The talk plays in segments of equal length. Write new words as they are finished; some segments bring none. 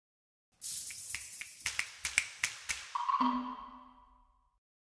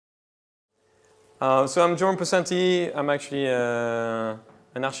So I'm Jérôme Pesenti. I'm actually an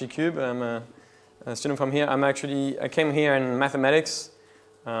Archicube. I'm a student from here. I came here in mathematics.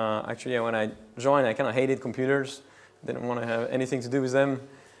 Actually, when I joined, I kind of hated computers. Didn't want to have anything to do with them.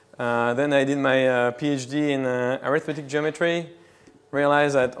 Then I did my PhD in arithmetic geometry.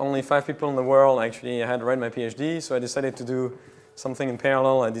 Realized that only 5 people in the world actually had read my PhD, so I decided to do something in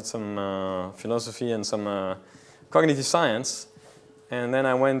parallel. I did some philosophy and some cognitive science. And then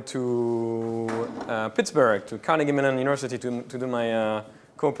I went to Pittsburgh, to Carnegie Mellon University to do my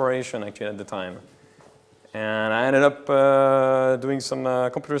cooperation actually at the time. And I ended up doing some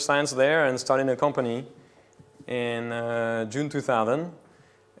computer science there and starting a company in June 2000.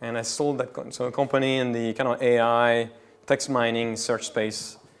 And I sold that company in the kind of AI, text mining, search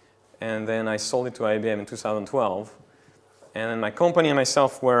space. And then I sold it to IBM in 2012. And then my company and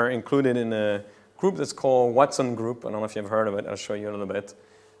myself were included in a group that's called Watson Group. I don't know if you've heard of it. I'll show you a little bit.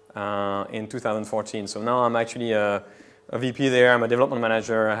 In 2014. So now I'm actually a VP there. I'm a development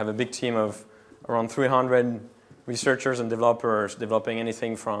manager. I have a big team of around 300 researchers and developers developing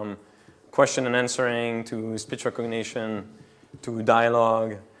anything from question and answering to speech recognition to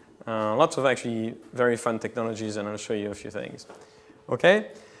dialogue. Lots of actually very fun technologies, and I'll show you a few things. Okay?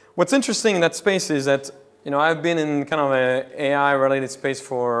 What's interesting in that space is that I've been in kind of an AI-related space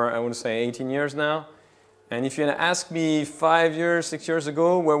for, I would say, 18 years now. And if you had asked me 5 years, 6 years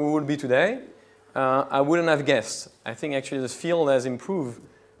ago where we would be today, I wouldn't have guessed. I think actually this field has improved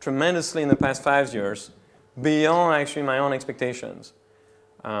tremendously in the past 5 years, beyond actually my own expectations.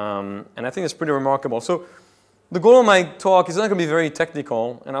 And I think it's pretty remarkable. So the goal of my talk is not going to be very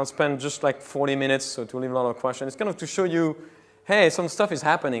technical, and I'll spend just like 40 minutes so to leave a lot of questions. It's kind of to show you, hey, some stuff is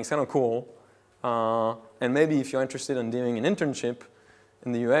happening. It's kind of cool. And maybe if you're interested in doing an internship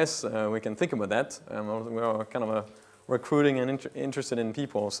in the US, we can think about that. We're kind of recruiting and interested in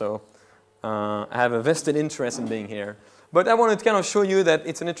people, so I have a vested interest in being here. But I wanted to kind of show you that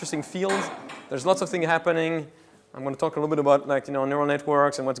it's an interesting field. There's lots of things happening. I'm going to talk a little bit about neural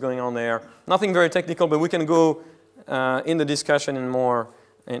networks and what's going on there. Nothing very technical, but we can go in the discussion in more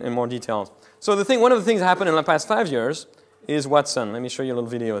details. So one of the things that happened in the past 5 years is Watson. Let me show you a little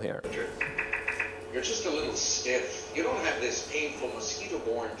video here. You're just a little stiff. You don't have this painful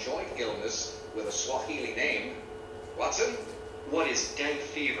mosquito-borne joint illness with a Swahili name. Watson? What is dengue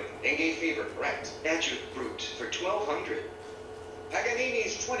fever? Dengue fever, correct. Adjunct brute for 1200.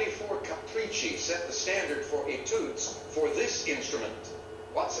 Paganini's 24 Capricci set the standard for etudes for this instrument.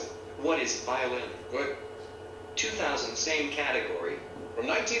 Watson? What is violin? Good. 2000, same category. From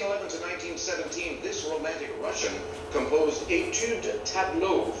 1911 to 1917, this romantic Russian composed Etude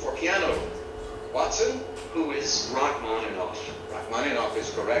Tableau for piano. Watson? Who is Rachmaninoff? Rachmaninoff is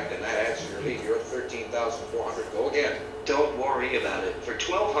correct, and that adds to your lead. You're at 13,400. Go again. Don't worry about it. For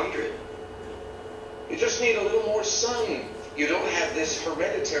 1200. You just need a little more sun. You don't have this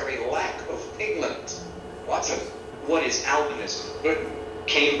hereditary lack of pigment. Watson? What is albinism? Good.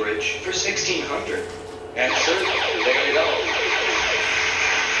 Cambridge for 1600. Answer. There you go.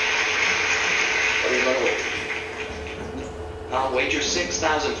 What are you going to wait? I'll wager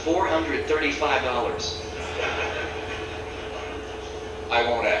 $6,435. I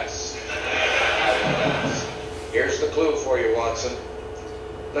won't ask. I won't ask. Here's the clue for you, Watson.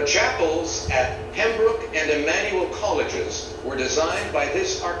 The chapels at Pembroke and Emmanuel colleges were designed by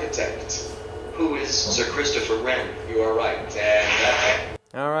this architect. Who is Sir Christopher Wren? You are right. And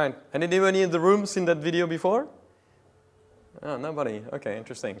all right. Anybody in the room seen that video before? Oh, nobody. Okay,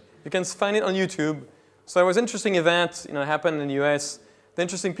 interesting. You can find it on YouTube. So it was an interesting event, happened in the US. The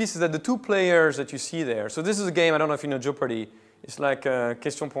interesting piece is that the two players that you see there, so this is a game, I don't know if you know Jeopardy. It's like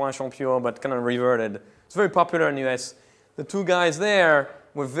Question pour un champion, but kind of reverted. It's very popular in the US. The two guys there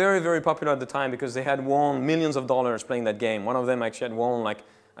were very, very popular at the time because they had won millions of dollars playing that game. One of them actually had won,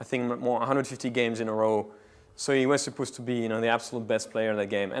 I think, more 150 games in a row. So he was supposed to be, the absolute best player in that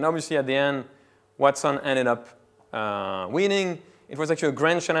game. And obviously, at the end, Watson ended up winning. It was actually a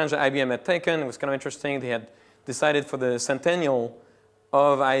grand challenge that IBM had taken. It was kind of interesting. They had decided for the centennial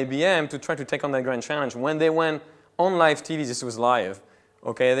of IBM to try to take on that grand challenge. When they went on live TV, this was live,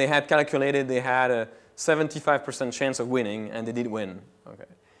 okay, they had calculated they had a 75% chance of winning, and they did win. Okay.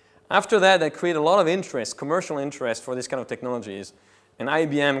 After that, that created a lot of interest, commercial interest for these kind of technologies. And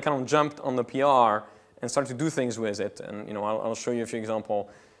IBM kind of jumped on the PR and started to do things with it. And I'll show you a few examples.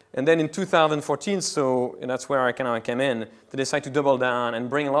 And then in 2014, so that's where I kind of came in, they decided to double down and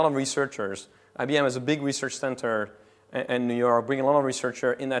bring a lot of researchers. IBM has a big research center in New York, bring a lot of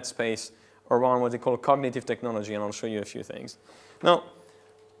researchers in that space around what they call cognitive technology, and I'll show you a few things. Now,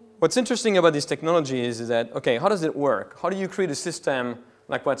 what's interesting about this technology is that, okay, how does it work? How do you create a system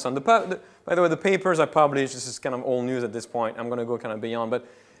like Watson? By the way, the papers I published, this is kind of old news at this point. I'm going to go kind of beyond. But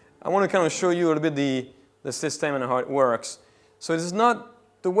I want to kind of show you a little bit the system and how it works. So this is not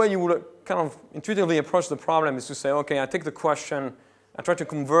the way you would kind of intuitively approach the problem is to say, okay, I take the question, I try to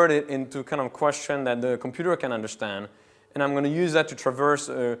convert it into kind of a question that the computer can understand. And I'm going to use that to traverse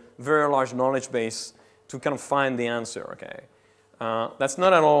a very large knowledge base to kind of find the answer, okay? That's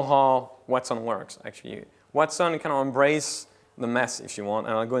not at all how Watson works, actually. Watson kind of embraces the mess, if you want,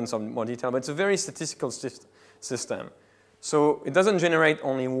 and I'll go into some more detail, but it's a very statistical system. So it doesn't generate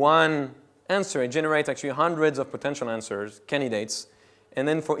only one answer. It generates actually hundreds of potential answers, candidates, and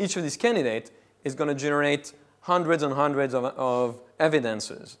then for each of these candidates, it's going to generate hundreds and hundreds of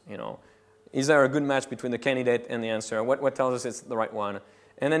evidences, you know. Is there a good match between the candidate and the answer? What tells us it's the right one?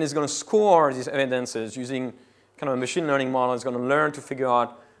 And then it's going to score these evidences using kind of a machine learning model. It's going to learn to figure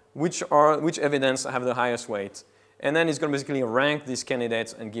out which evidence have the highest weight. And then it's going to basically rank these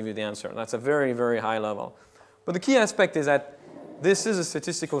candidates and give you the answer. That's a very, very high level. But the key aspect is that this is a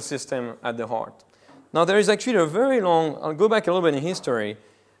statistical system at the heart. Now, there is actually a very long, I'll go back a little bit in history.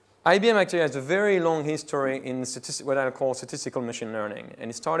 IBM actually has a very long history in what I call statistical machine learning.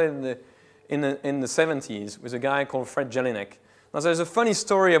 And it started in the 70s with a guy called Fred Jelinek. Now, there's a funny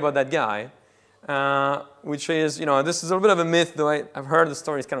story about that guy, which is, you know, this is a little bit of a myth, though I've heard the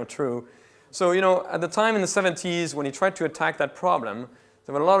story is kind of true. So, you know, at the time in the 70s, when he tried to attack that problem,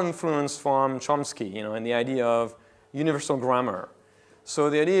 there was a lot of influence from Chomsky, you know, and the idea of universal grammar. So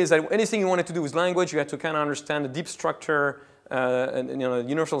the idea is that anything you wanted to do with language, you had to kind of understand the deep structure, and, you know,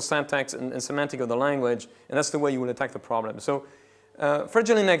 universal syntax and semantic of the language, and that's the way you would attack the problem. So Fred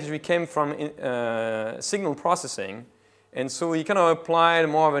Jelinek actually came from signal processing, and so he kind of applied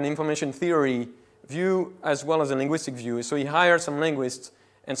more of an information theory view as well as a linguistic view. So he hired some linguists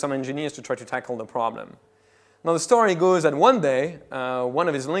and some engineers to try to tackle the problem. Now the story goes that one day, one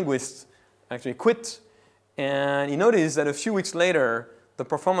of his linguists actually quit, and he noticed that a few weeks later, the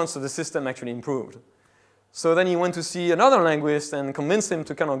performance of the system actually improved. So then he went to see another linguist and convinced him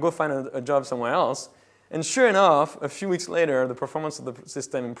to kind of go find a job somewhere else. And sure enough, a few weeks later, the performance of the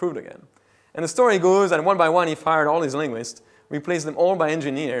system improved again. And the story goes that one by one, he fired all his linguists, replaced them all by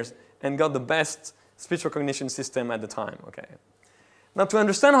engineers, and got the best speech recognition system at the time, okay? Now, to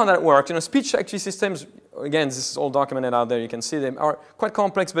understand how that works, you know, speech actually systems, again, this is all documented out there, you can see them, are quite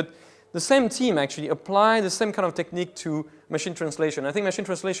complex, but the same team actually applied the same kind of technique to machine translation. I think machine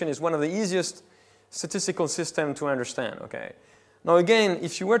translation is one of the easiest statistical systems to understand, okay? Now, again,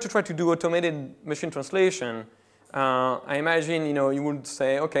 if you were to try to do automated machine translation, I imagine, you know, you would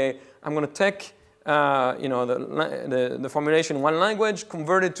say, okay, I'm going to take, you know, the formulation in one language,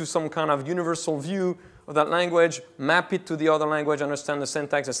 convert it to some kind of universal view of that language, map it to the other language, understand the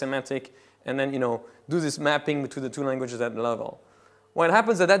syntax, the semantic, and then, you know, do this mapping between the two languages at the level. Well, it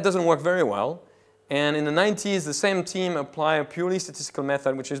happens that that doesn't work very well. And in the 90s, the same team applied a purely statistical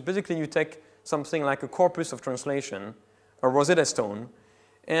method, which is basically you take something like a corpus of translation, a Rosetta Stone,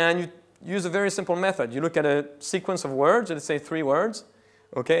 and you use a very simple method. You look at a sequence of words, let's say 3 words,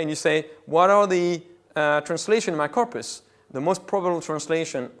 okay, and you say, what are the translation in my corpus? The most probable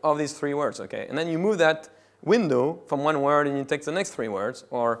translation of these 3 words, okay? And then you move that window from one word and you take the next 3 words,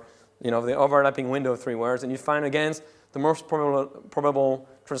 or, you know, the overlapping window of 3 words, and you find again the most probable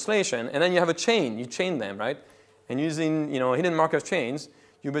translation. And then you have a chain. You chain them, right? And using, you know, hidden Markov chains,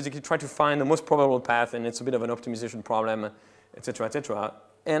 you basically try to find the most probable path, and it's a bit of an optimization problem, et cetera, et cetera.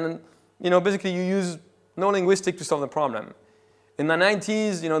 And, you know, basically you use no linguistic to solve the problem. In the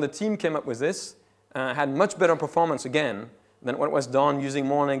 90s, you know, the team came up with this, had much better performance again than what was done using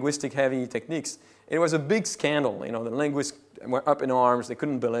more linguistic-heavy techniques. It was a big scandal. You know, the linguists were up in arms. They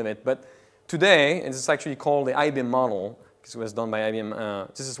couldn't believe it. But today, it's actually called the IBM model, because it was done by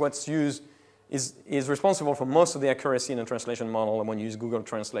IBM. This is what's used, is responsible for most of the accuracy in the translation model when you use Google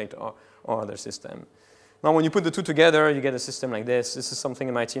Translate or other system. Now, when you put the two together, you get a system like this. This is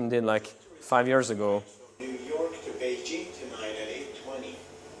something my team did like 5 years ago. New York to Beijing tonight at 8:20.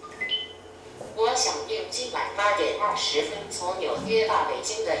 我想订今晚8点20分从纽约到北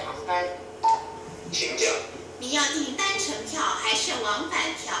京的航班。请讲。你要订单程票还是往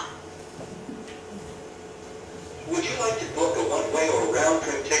返票？ Would you like to book a one-way or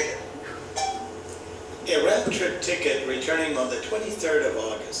round-trip ticket? A round-trip ticket returning on the 23rd of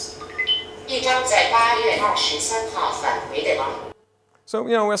August. 一张在8月23号返回的航。 So,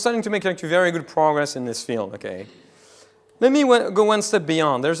 you know, we're starting to make actually very good progress in this field, okay? Let me go one step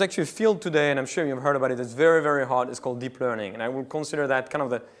beyond. There's actually a field today, and I'm sure you've heard about it, it's very, very hot. It's called deep learning. And I would consider that kind of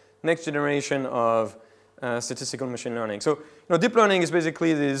the next generation of statistical machine learning. So deep learning is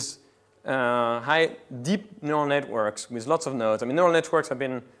basically these deep neural networks with lots of nodes. I mean,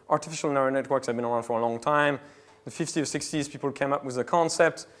 artificial neural networks have been around for a long time. In the 50s or 60s, people came up with the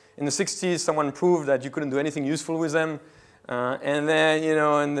concept. In the 60s, someone proved that you couldn't do anything useful with them. And then,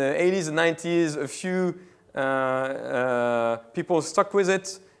 in the 80s and 90s, a few people stuck with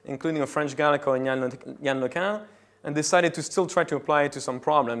it, including a French guy called Yann Lequin, and decided to still try to apply it to some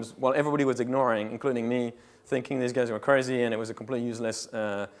problems while everybody was ignoring, including me, thinking these guys were crazy and it was a completely useless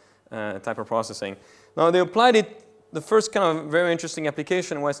type of processing. Now, they applied it. The first kind of very interesting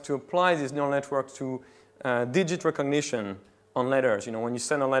application was to apply these neural networks to digit recognition on letters. When you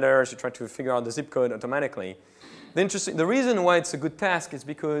send a letter, you try to figure out the zip code automatically. The reason why it's a good task is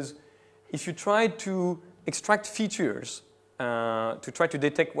because if you try to extract features to try to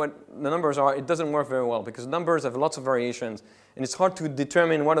detect what the numbers are, it doesn't work very well because numbers have lots of variations, and it's hard to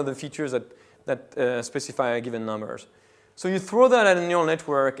determine what are the features that specify given numbers. So you throw that at a neural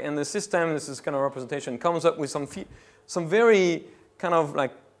network, and the system, this is kind of representation, comes up with some very kind of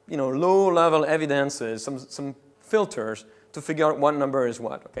like low-level evidences, some filters to figure out what number is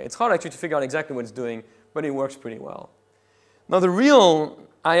what. Okay, it's hard actually to figure out exactly what it's doing, but it works pretty well. Now the real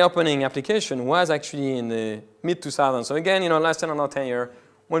eye-opening application was actually in the mid-2000s. So again, last 10 or 10 years,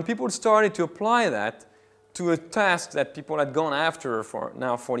 when people started to apply that to a task that people had gone after for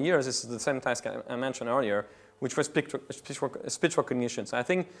now 40 years. This is the same task I mentioned earlier, which was speech recognition. So I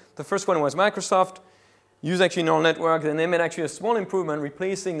think the first one was Microsoft used actually neural networks, and they made actually a small improvement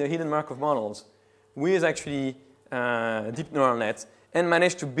replacing the hidden Markov models with actually deep neural nets and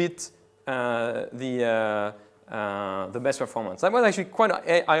managed to beat the best performance. That was actually quite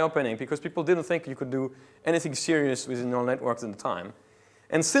eye-opening because people didn't think you could do anything serious with neural networks at the time.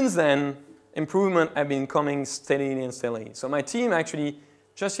 And since then, improvement have been coming steadily and steadily. So my team actually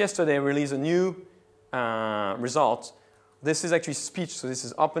just yesterday released a new result. This is actually speech, so this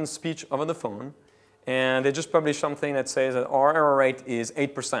is open speech over the phone. And they just published something that says that our error rate is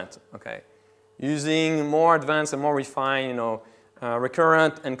 8%, okay? Using more advanced and more refined,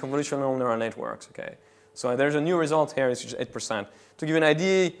 recurrent and convolutional neural networks, okay? So there's a new result here, it's just 8%. To give you an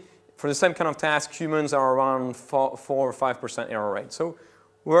idea, for the same kind of task, humans are around 4 or 5% error rate. So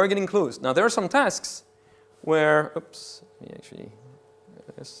we're getting close. Now there are some tasks where, oops, let me actually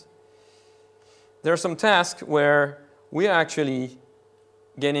do this. There are some tasks where we are actually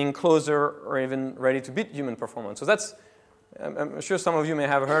getting closer or even ready to beat human performance. So that's, I'm sure some of you may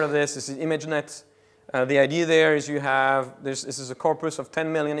have heard of this. This is ImageNet. The idea there is you have, this is a corpus of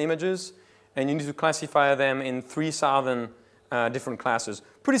 10 million images, and you need to classify them in 3,000 different classes.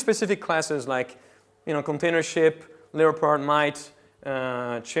 Pretty specific classes like, container ship, leopard, mite,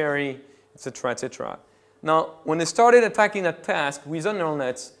 cherry, etc., etc. Now, when they started attacking that task with neural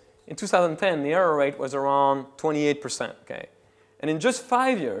nets, in 2010, the error rate was around 28%, okay? And in just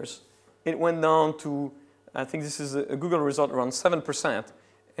 5 years, it went down to, I think this is a Google result, around 7%.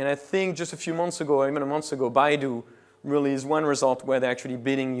 And I think just a few months ago, or even a month ago, Baidu released one result where they're actually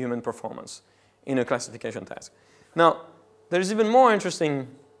beating human performance in a classification task. Now, there's even more interesting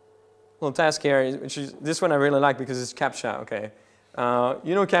little task here, which is this one I really like because it's CAPTCHA, okay?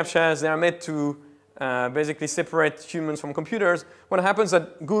 CAPTCHAs, they are made to basically separate humans from computers. What happens is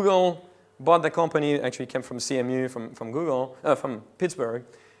that Google bought the company, actually came from CMU, from Google, from Pittsburgh.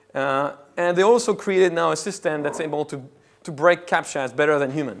 And they also created now a system that's able to break CAPTCHAs better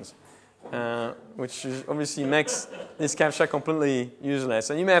than humans, which obviously makes this CAPTCHA completely useless.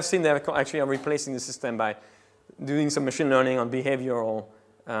 And you may have seen they actually are replacing the system by doing some machine learning on behavioral,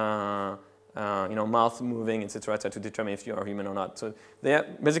 mouth moving, etc., to determine if you are human or not. So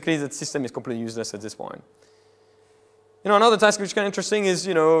basically, the system is completely useless at this point. Another task which is kind of interesting is,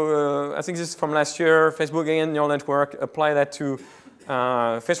 I think this is from last year, Facebook again, neural network, apply that to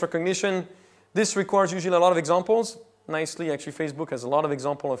face recognition. This requires usually a lot of examples. Nicely, actually, Facebook has a lot of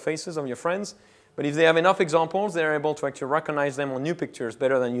examples of faces of your friends. But if they have enough examples, they're able to actually recognize them on new pictures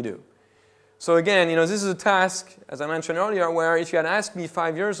better than you do. So again, this is a task, as I mentioned earlier, where if you had asked me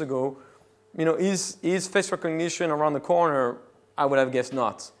 5 years ago, is face recognition around the corner, I would have guessed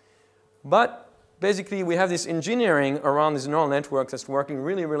not. But basically, we have this engineering around these neural networks that's working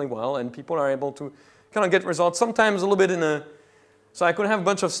really, really well, and people are able to kind of get results, sometimes a little bit in a... So I could have a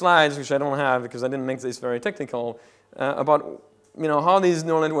bunch of slides, which I don't have because I didn't make this very technical, about how these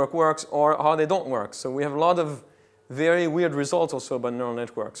neural network works or how they don't work. So we have a lot of very weird results also about neural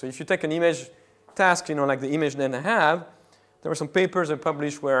networks. So if you take an image task, like the ImageNet I have, there were some papers I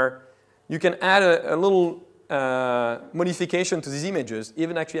published where you can add a little modification to these images,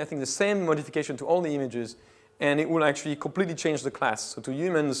 even actually I think the same modification to all the images, and it will actually completely change the class. So to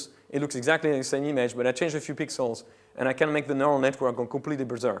humans, it looks exactly like the same image, but I change a few pixels, and I can make the neural network go completely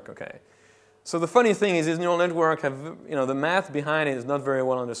berserk, okay? So the funny thing is this neural network the math behind it is not very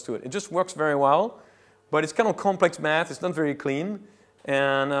well understood. It just works very well, but it's kind of complex math. It's not very clean,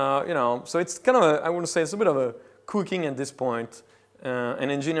 and so it's kind of I wouldn't say it's a bit of a cooking at this point, an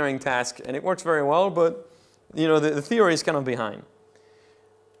engineering task, and it works very well, but the theory is kind of behind.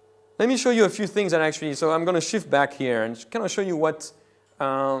 Let me show you a few things that actually, so I'm going to shift back here and kind of show you what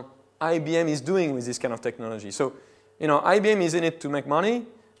IBM is doing with this kind of technology. So, IBM is in it to make money.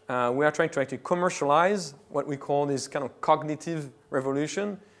 We are trying to actually commercialize what we call this kind of cognitive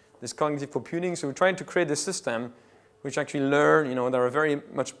revolution, this cognitive computing. So we're trying to create a system which actually learn, that are very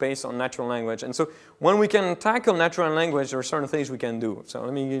much based on natural language. And so when we can tackle natural language, there are certain things we can do. So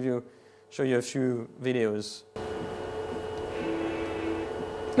let me show you a few videos.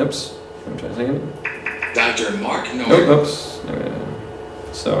 Oops, I'm trying to think of it. Dr. Mark Norton. Oops,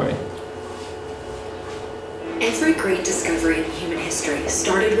 sorry. Every great discovery in human history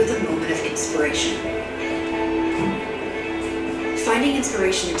started with a moment of inspiration. Finding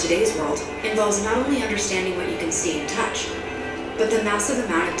inspiration in today's world involves not only understanding what you can see and touch, but the massive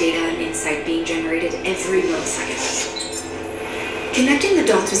amount of data and insight being generated every millisecond. Connecting the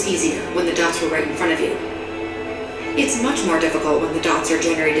dots was easier when the dots were right in front of you. It's much more difficult when the dots are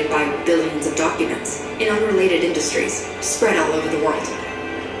generated by billions of documents in unrelated industries spread all over the world.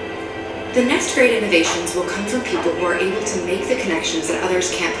 The next great innovations will come from people who are able to make the connections that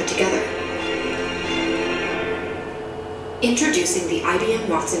others can't put together. Introducing the IBM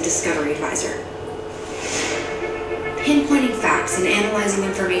Watson Discovery Advisor. Pinpointing facts and analyzing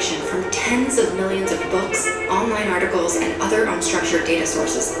information from tens of millions of books, online articles, and other unstructured data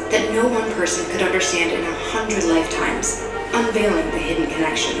sources that no one person could understand in 100 lifetimes. Unveiling the hidden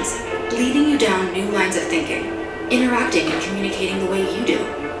connections, leading you down new lines of thinking, interacting and communicating the way you do.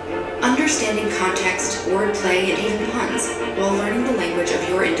 Understanding context, wordplay, and even puns while learning the language of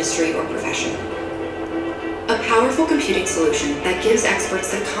your industry or profession. A powerful computing solution that gives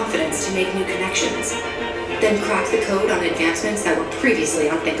experts the confidence to make new connections, then crack the code on advancements that were previously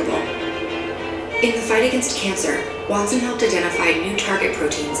unthinkable. In the fight against cancer, Watson helped identify new target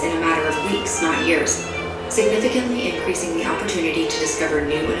proteins in a matter of weeks, not years, significantly increasing the opportunity to discover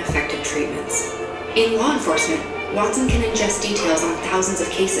new and effective treatments. In law enforcement, Watson can ingest details on thousands of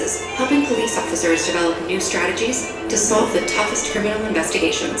cases, helping police officers develop new strategies to solve the toughest criminal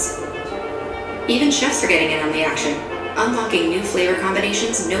investigations. Even chefs are getting in on the action, unlocking new flavor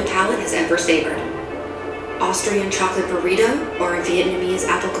combinations no palate has ever savored. Austrian chocolate burrito or a Vietnamese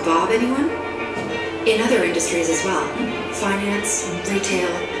apple kebab, anyone? In other industries as well, finance, retail,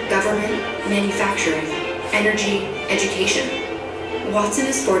 government, manufacturing, energy, education. Watson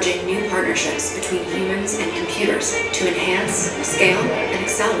is forging new partnerships between humans and computers to enhance, scale, and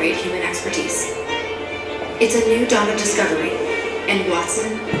accelerate human expertise. It's a new dawn of discovery, and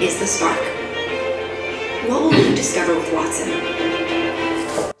Watson is the spark. What will you discover with Watson?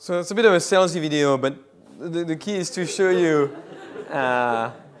 So it's a bit of a salesy video, but the key is to show you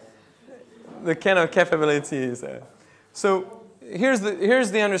the kind of capabilities. So here's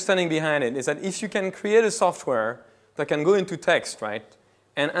the understanding behind it, is that if you can create a software that can go into text, right,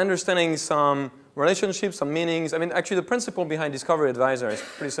 and understanding some relationships, some meanings. I mean, actually the principle behind Discovery Advisor is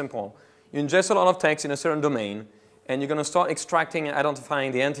pretty simple. You ingest a lot of text in a certain domain, and you're going to start extracting and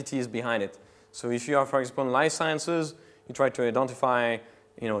identifying the entities behind it. So if you are, for example, in life sciences, you try to identify,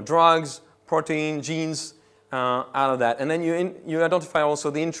 drugs, protein, genes out of that. And then you identify also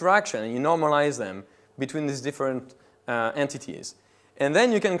the interaction, and you normalize them between these different entities. And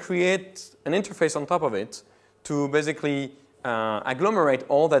then you can create an interface on top of it to basically agglomerate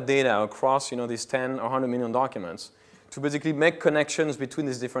all that data across these 10 or 100 million documents to basically make connections between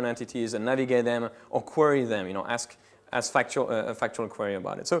these different entities and navigate them or query them, ask a factual query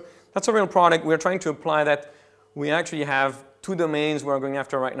about it. So that's a real product. We're trying to apply that. We actually have two domains we're going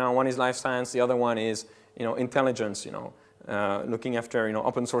after right now. One is life science. The other one is intelligence, looking after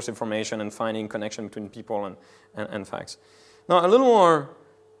open source information and finding connection between people and facts. Now a little more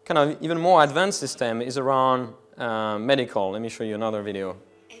kind of even more advanced system is around medical. Let me show you another video.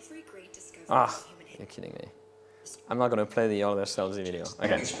 Every great discovery You're kidding me. I'm not going to play the other salesy video.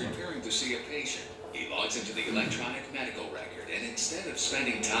 Okay. He's preparing to see a patient. He logs into the electronic medical record, and instead of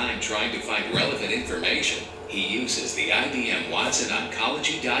spending time trying to find relevant information, he uses the IBM Watson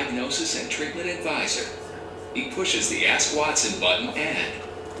Oncology Diagnosis and Treatment Advisor. He pushes the Ask Watson button, and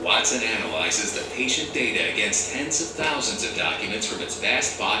Watson analyzes the patient data against tens of thousands of documents from its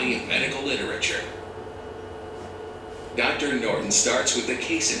vast body of medical literature. Dr. Norton starts with the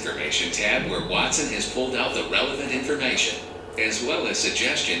Case Information tab where Watson has pulled out the relevant information, as well as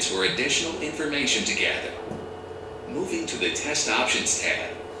suggestions for additional information to gather. Moving to the Test Options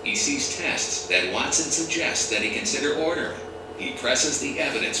tab, he sees tests that Watson suggests that he consider ordering. He presses the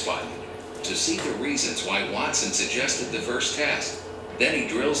Evidence button to see the reasons why Watson suggested the first test. Then he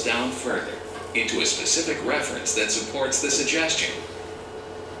drills down further into a specific reference that supports the suggestion.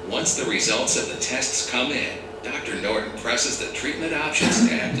 Once the results of the tests come in, Dr. Norton presses the Treatment Options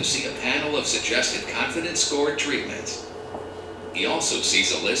tab to see a panel of suggested confidence scored treatments. He also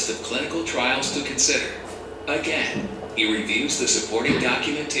sees a list of clinical trials to consider. Again, he reviews the supporting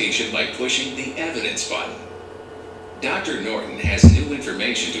documentation by pushing the Evidence button. Dr. Norton has new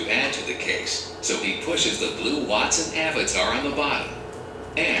information to add to the case, so he pushes the blue Watson avatar on the bottom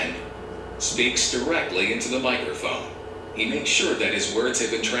and speaks directly into the microphone. He makes sure that his words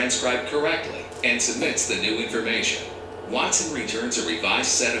have been transcribed correctly and submits the new information. Watson returns a revised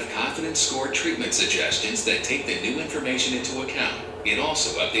set of confidence score treatment suggestions that take the new information into account. It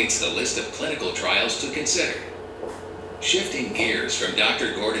also updates the list of clinical trials to consider. Shifting gears from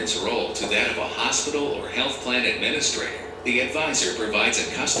Dr. Gordon's role to that of a hospital or health plan administrator, the advisor provides a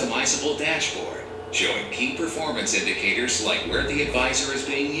customizable dashboard showing key performance indicators like where the advisor is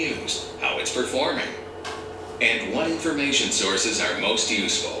being used, how it's performing, and what information sources are most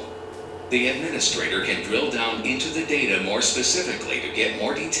useful. The administrator can drill down into the data more specifically to get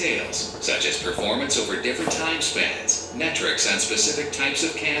more details, such as performance over different time spans, metrics on specific types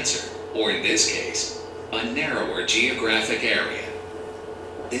of cancer, or in this case, a narrower geographic area.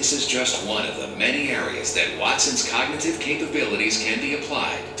 This is just one of the many areas that Watson's cognitive capabilities can be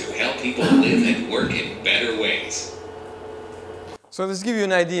applied to help people live and work in better ways. So this gives you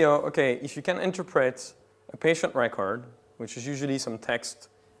an idea, okay, if you can interpret a patient record, which is usually some text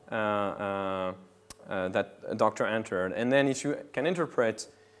that a doctor entered, and then if you can interpret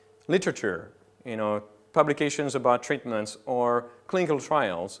literature, publications about treatments or clinical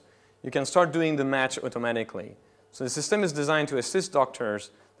trials, you can start doing the match automatically. So the system is designed to assist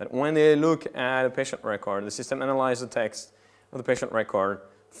doctors that when they look at a patient record, the system analyzes the text of the patient record,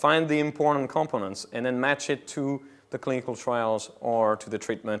 find the important components, and then match it to the clinical trials or to the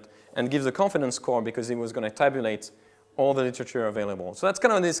treatment, and give the confidence score because it was going to tabulate all the literature available. So that's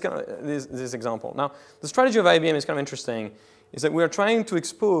kind of this example. Now, the strategy of IBM is kind of interesting, is that we are trying to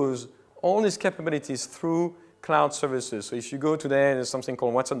expose all these capabilities through cloud services. So if you go today, there's something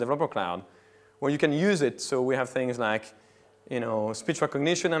called Watson Developer Cloud, where you can use it. So we have things like, speech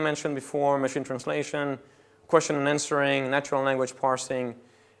recognition I mentioned before, machine translation, question and answering, natural language parsing.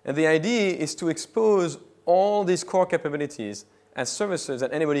 And the idea is to expose all these core capabilities as services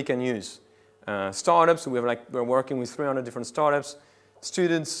that anybody can use. Startups, we're working with 300 different startups,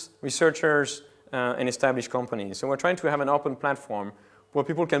 students, researchers, and established companies. So we're trying to have an open platform where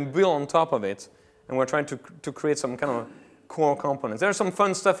people can build on top of it, and we're trying to create some kind of core components. There's some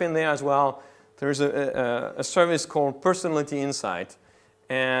fun stuff in there as well. There's a service called Personality Insight,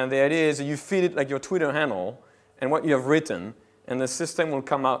 and the idea is that you feed it like your Twitter handle and what you have written, and the system will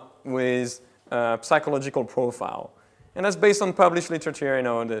come up with a psychological profile. And that's based on published literature.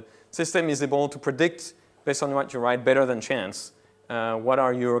 The system is able to predict, based on what you write, better than chance, what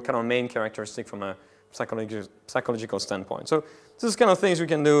are your kind of main characteristics from a psychological standpoint. So this is kind of things we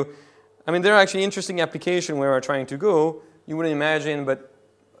can do. I mean, there are actually interesting applications where we're trying to go. You wouldn't imagine, but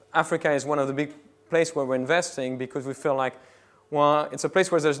Africa is one of the big places where we're investing because we feel like, well, it's a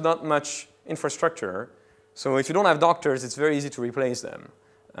place where there's not much infrastructure. So if you don't have doctors, it's very easy to replace them.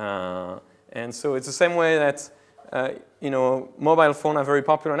 And so it's the same way that mobile phones are very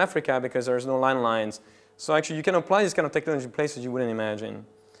popular in Africa because there's no landlines. So actually, you can apply this kind of technology in places you wouldn't imagine.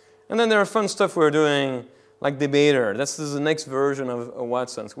 And then there are fun stuff we're doing, like Debater. This is the next version of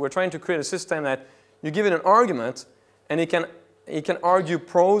Watson. So we're trying to create a system that you give it an argument, and it can argue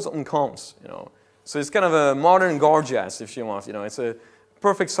pros and cons. So it's kind of a modern Gorgias, if you want. It's a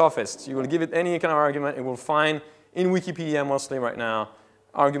perfect sophist. You will give it any kind of argument, it will find in Wikipedia mostly right now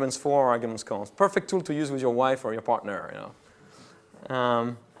arguments for, arguments cons. Perfect tool to use with your wife or your partner.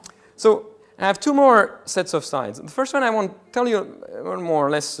 So I have two more sets of slides. The first one I want to tell you more or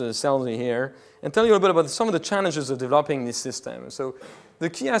less salesy here, and tell you a bit about some of the challenges of developing this system. So the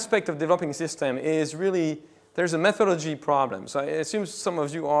key aspect of developing a system is really there's a methodology problem. So I assume some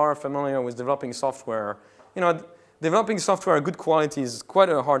of you are familiar with developing software. Developing software of good quality is quite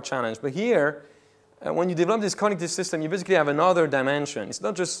a hard challenge. But here, when you develop this cognitive system, you basically have another dimension. It's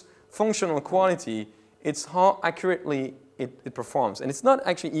not just functional quality, it's how accurately it performs. And it's not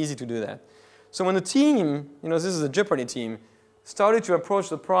actually easy to do that. So when the team, this is a Jeopardy team, started to approach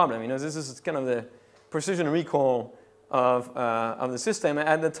the problem, this is kind of the precision recall of the system.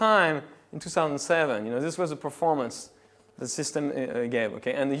 At the time, in 2007, this was the performance the system gave,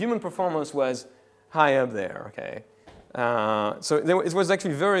 okay? And the human performance was high up there, okay? So it was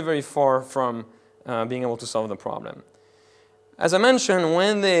actually very, very far from being able to solve the problem. As I mentioned,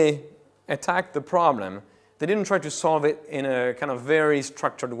 when they attacked the problem, they didn't try to solve it in a kind of very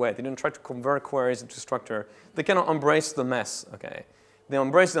structured way. They didn't try to convert queries into structure. They kind of embraced the mess, okay? They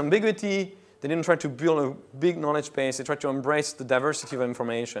embraced the ambiguity. They didn't try to build a big knowledge base. They tried to embrace the diversity of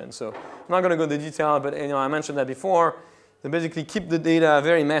information. So I'm not going to go into detail, but I mentioned that before. They basically keep the data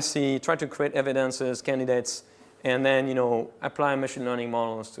very messy, try to create evidences, candidates, and then apply machine learning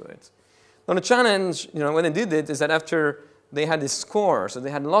models to it. Now the challenge, when they did it, is that after they had this score, so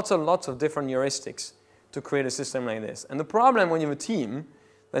they had lots of different heuristics to create a system like this. And the problem when you have a team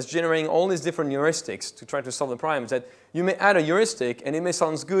that's generating all these different heuristics to try to solve the problem is that you may add a heuristic, and it may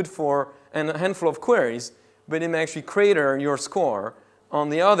sound good for a handful of queries, but it may actually crater your score on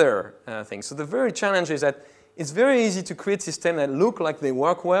the other things. So the very challenge is that it's very easy to create systems that look like they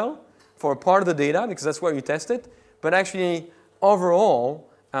work well for a part of the data, because that's where you test it, but actually overall,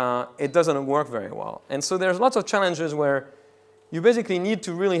 it doesn't work very well. And so there's lots of challenges where you basically need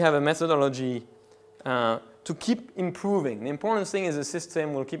to really have a methodology to keep improving. The important thing is the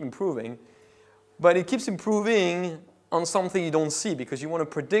system will keep improving, but it keeps improving on something you don't see, because you want to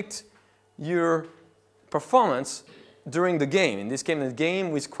predict your performance during the game. In this case, the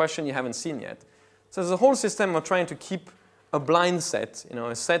game with questions you haven't seen yet. So there's a whole system of trying to keep a blind set,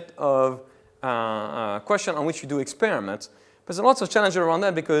 a set of questions on which you do experiments. But there's lots of challenges around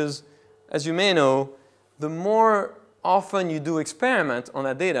that because, as you may know, the more often you do experiment on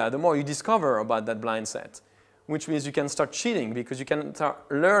that data, the more you discover about that blind set, which means you can start cheating because you can start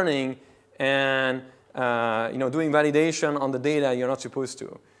learning and doing validation on the data you're not supposed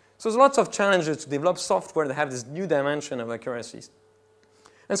to. So there's lots of challenges to develop software that have this new dimension of accuracy.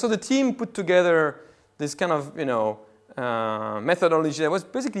 And so the team put together this kind of methodology that was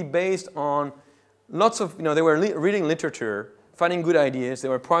basically based on lots of, they were reading literature, finding good ideas, they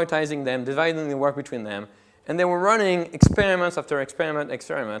were prioritizing them, dividing the work between them, and they were running experiments after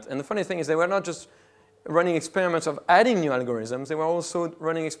experiment. And the funny thing is they were not just running experiments of adding new algorithms, they were also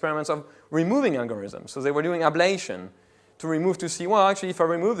running experiments of removing algorithms. So they were doing ablation to see, well, actually, if I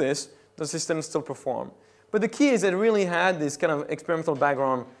remove this, the system still perform. But the key is they really had this kind of experimental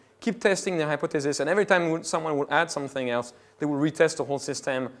background, keep testing their hypothesis, and every time someone would add something else, they would retest the whole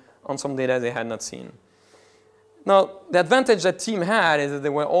system on some data they had not seen. Now, the advantage that team had is that they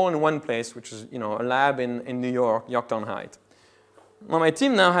were all in one place, which is a lab in New York, Yorktown Heights. Well, my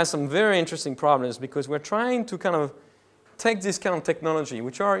team now has some very interesting problems because we're trying to kind of take this kind of technology,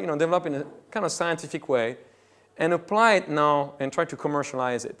 which are developed in a kind of scientific way, and apply it now and try to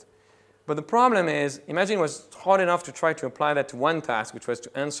commercialize it. But the problem is, imagine it was hard enough to try to apply that to one task, which was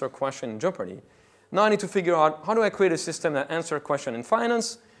to answer a question in Jeopardy. Now I need to figure out how do I create a system that answers a question in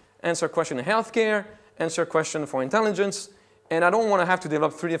finance, answer a question in healthcare, answer a question for intelligence, and I don't want to have to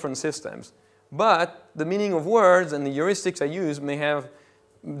develop 3 different systems. But the meaning of words and the heuristics I use may have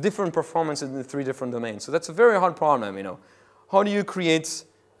different performances in the 3 different domains. So that's a very hard problem, How do you create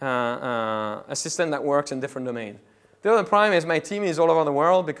a system that works in different domains? The other problem is my team is all over the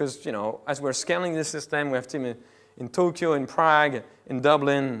world because, as we're scaling this system, we have team in Tokyo, in Prague, in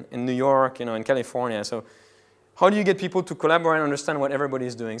Dublin, in New York, in California. So how do you get people to collaborate and understand what everybody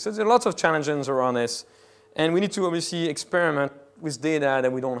is doing? So there are lots of challenges around this. And we need to obviously experiment with data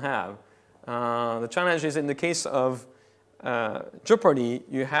that we don't have. The challenge is in the case of Jeopardy,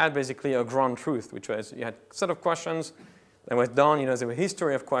 you had basically a ground truth, which was you had a set of questions that was done, there was a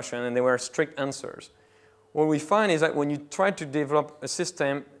history of questions, and they were strict answers. What we find is that when you try to develop a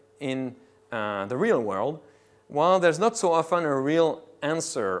system in the real world, while there's not so often a real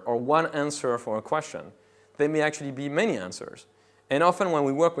answer or one answer for a question, there may actually be many answers. And often when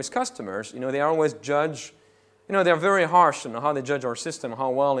we work with customers, they always judge, they're very harsh in how they judge our system, how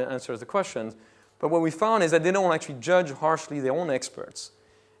well it answers the questions. But what we found is that they don't actually judge harshly their own experts.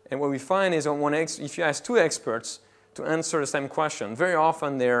 And what we find is if you ask 2 experts to answer the same question, very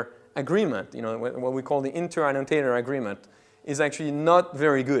often their agreement, what we call the inter-annotator agreement, is actually not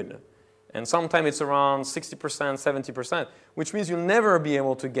very good. And sometimes it's around 60%, 70%, which means you'll never be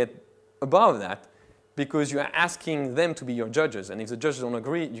able to get above that because you're asking them to be your judges. And if the judges don't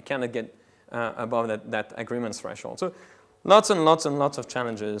agree, you cannot get above that agreement threshold. So lots and lots and lots of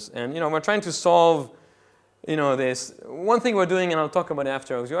challenges. And we're trying to solve this. One thing we're doing, and I'll talk about it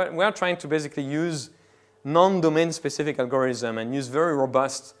after, is we are trying to basically use non-domain specific algorithm and use very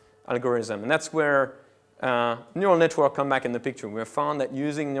robust algorithm. And that's where neural networks come back in the picture. We have found that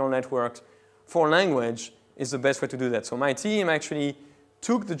using neural networks for language is the best way to do that. So my team actually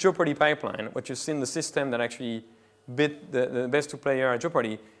took the Jeopardy pipeline, which you see in the system that actually bit the best two player at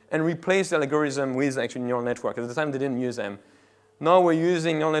Jeopardy, and replaced the algorithm with actually neural network. At the time, they didn't use them. Now we're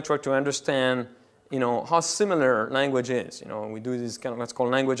using neural network to understand, how similar language is. We do these kind of what's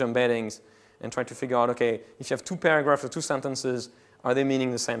called language embeddings and try to figure out, okay, if you have two paragraphs or two sentences, are they meaning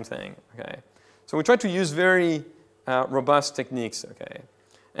the same thing? Okay. So we try to use very robust techniques. Okay.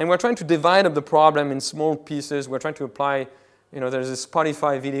 And we're trying to divide up the problem in small pieces. We're trying to apply, there's a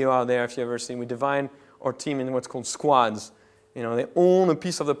Spotify video out there if you've ever seen. We divide our team in what's called squads. They own a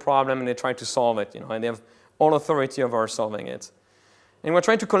piece of the problem and they try to solve it, and they have all authority over solving it. And we're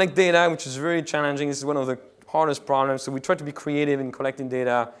trying to collect data, which is very challenging. This is one of the hardest problems. So we try to be creative in collecting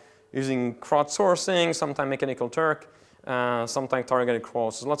data using crowdsourcing, sometimes Mechanical Turk, sometimes targeted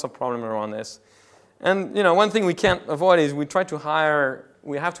crawls. There's lots of problems around this. And one thing we can't avoid is we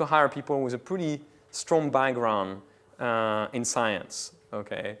have to hire people with a pretty strong background in science.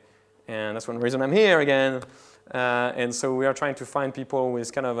 Okay, and that's one reason I'm here again. And so we are trying to find people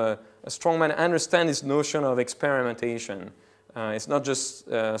with kind of a strong mind, understand this notion of experimentation. It's not just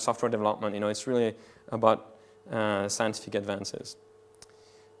software development. It's really about scientific advances.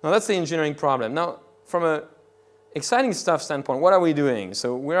 Now that's the engineering problem. Now, from a exciting stuff standpoint, what are we doing?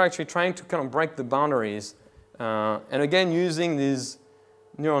 So we're actually trying to kind of break the boundaries, and again using these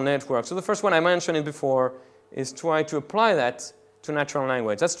neural networks. So the first one I mentioned it before is try to apply that to natural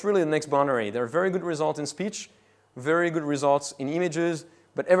language. That's really the next boundary. There are very good results in speech, very good results in images,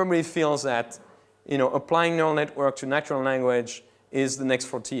 but everybody feels that applying neural network to natural language is the next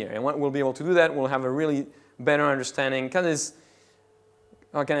frontier. And when we'll be able to do that, we'll have a really better understanding. Kind of this,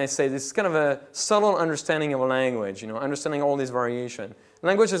 how can I say, this kind of a subtle understanding of a language, understanding all this variation.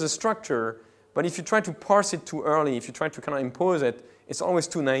 Language has a structure, but if you try to parse it too early, if you try to kind of impose it, it's always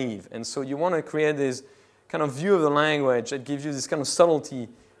too naive. And so you want to create this kind of view of the language that gives you this kind of subtlety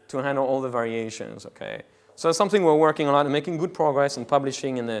to handle all the variations. Okay, so that's something we're working a lot and making good progress and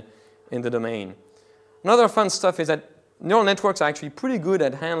publishing in the domain. Another fun stuff is that neural networks are actually pretty good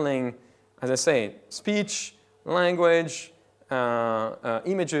at handling, as I say, speech, language,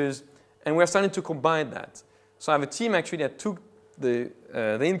 images, and we're starting to combine that. So I have a team actually that took the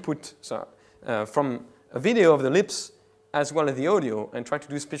input from a video of the lips as well as the audio and tried to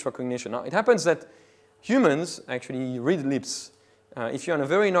do speech recognition. Now it happens that humans actually read lips. If you're in a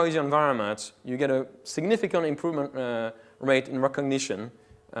very noisy environment, you get a significant improvement rate in recognition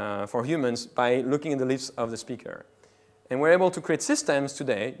for humans by looking at the lips of the speaker. And we're able to create systems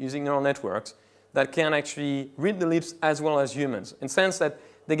today using neural networks that can actually read the lips as well as humans, in the sense that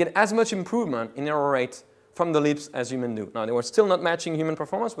they get as much improvement in error rate from the lips as humans do. Now, they were still not matching human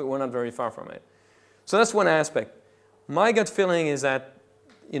performance, but we're not very far from it. So that's one aspect. My gut feeling is that,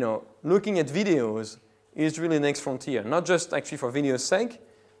 looking at videos is really the next frontier, not just actually for video's sake,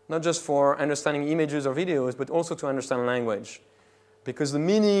 not just for understanding images or videos, but also to understand language. Because the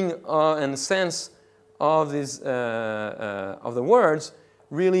meaning and sense of the words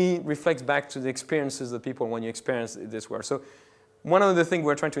really reflects back to the experiences of the people when you experience this word. So one of the things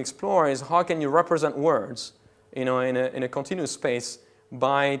we're trying to explore is how can you represent words in a continuous space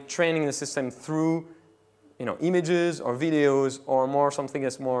by training the system through images or videos or more something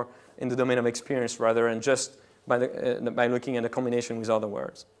that's more in the domain of experience rather than just by looking at a combination with other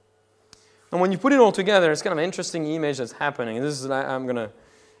words. And when you put it all together, it's kind of an interesting image that's happening. And this is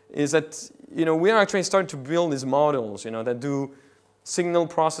is that we are actually starting to build these models that do signal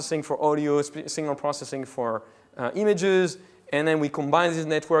processing for audio, signal processing for images, and then we combine these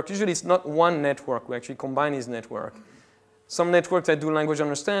networks. Usually it's not one network, we actually combine these networks. Some networks that do language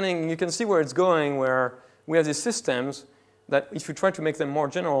understanding, you can see where it's going, where we have these systems that if you try to make them more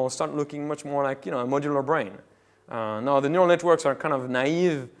general, start looking much more like a modular brain. Now the neural networks are kind of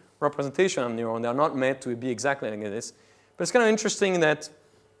naive representation of neuron. They're not meant to be exactly like this. But it's kind of interesting that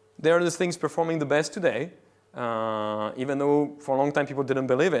they are the things performing the best today, even though for a long time people didn't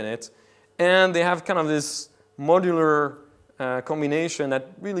believe in it. And they have kind of this modular combination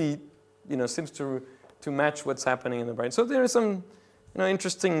that really seems to match what's happening in the brain. So there are some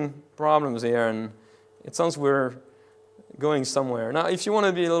interesting problems here, and it sounds we're going somewhere. Now, if you want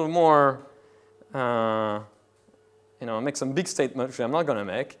to be a little more, make some big statement, which I'm not going to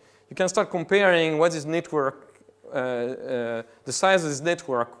make, you can start comparing what is network, the size of this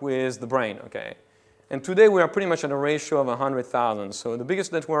network with the brain, okay? And today we are pretty much at a ratio of 100,000. So the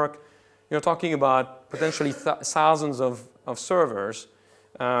biggest network, you're talking about potentially thousands of servers,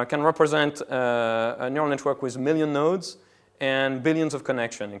 can represent a neural network with 1 million nodes and billions of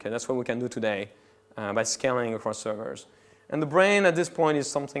connections. Okay, that's what we can do today by scaling across servers. And the brain at this point is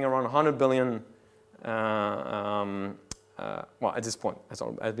something around 100 billion well, at this point, it's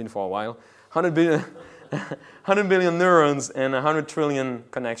been for a while, 100 billion neurons and 100 trillion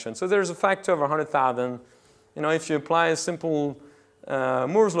connections. So there's a factor of 100,000. You know, if you apply a simple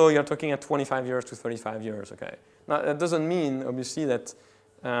Moore's law, you're talking at 25 years to 35 years, okay? Now, that doesn't mean, obviously, that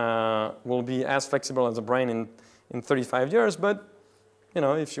we'll be as flexible as the brain in 35 years, but, you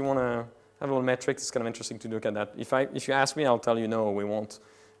know, if you want to have a little metric, it's kind of interesting to look at that. If you ask me, I'll tell you, no, we won't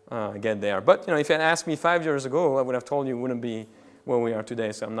get there. But, you know, if you had asked me 5 years ago, I would have told you it wouldn't be where we are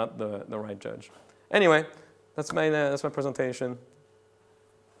today, so I'm not the right judge. Anyway, that's my presentation.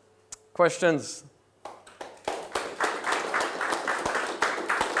 Questions?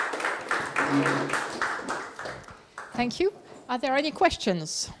 Thank you. Are there any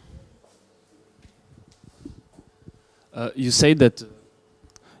questions? You say that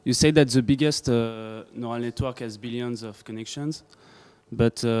the biggest neural network has billions of connections,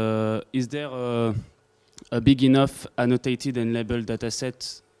 but is there a big enough annotated and labeled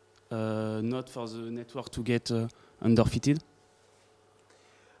dataset not for the network to get underfitted?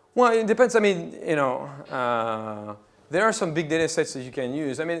 Well, it depends. I mean, you know, there are some big data sets that you can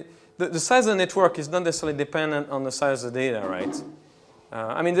use. I mean, the size of the network is not necessarily dependent on the size of the data, right?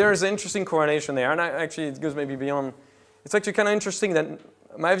 I mean, there is an interesting correlation there, and actually it goes maybe beyond. It's actually kind of interesting that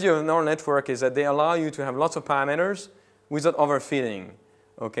my view of a neural network is that they allow you to have lots of parameters without overfitting.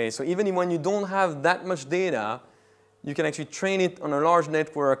 Okay, so even when you don't have that much data, you can actually train it on a large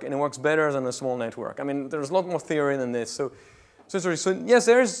network, and it works better than a small network. I mean, there's a lot more theory than this. So yes,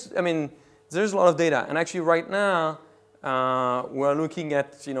 there's a lot of data, and actually right now we're looking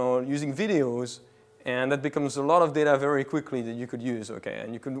at using videos, and that becomes a lot of data very quickly that you could use. Okay,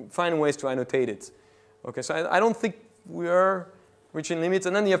 and you can find ways to annotate it. Okay, so I don't think we are reaching limits.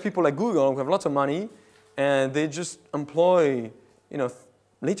 And then you have people like Google who have lots of money, and they just employ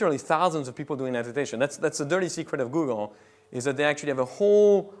literally thousands of people doing annotation. That's the dirty secret of Google, is that they actually have a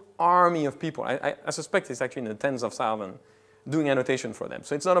whole army of people. I suspect it's actually in the tens of thousands doing annotation for them.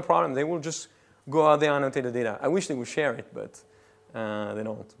 So it's not a problem. They will just go out there and annotate the data. I wish they would share it, but they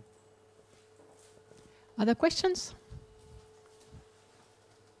don't. Other questions?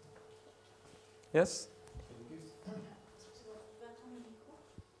 Yes?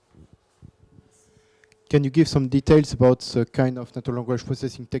 Can you give some details about the kind of natural language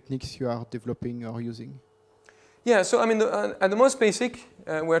processing techniques you are developing or using? Yeah, so I mean, at the most basic,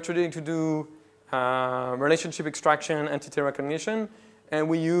 we're trying to do relationship extraction, entity recognition, and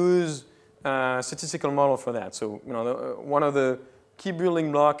we use statistical model for that. So one of the key building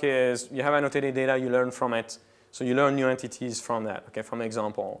block is you have annotated data, you learn from it, so you learn new entities from that, okay, from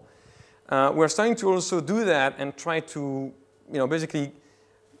example. We're starting to also do that and try to basically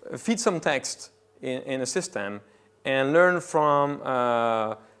feed some text in a system and learn from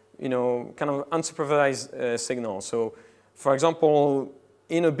kind of unsupervised signals. So for example,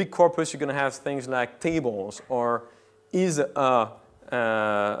 in a big corpus, you're going to have things like tables or is a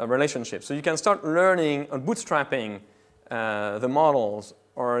relationship. So you can start learning or bootstrapping the models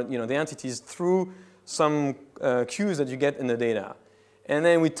or the entities through some cues that you get in the data. And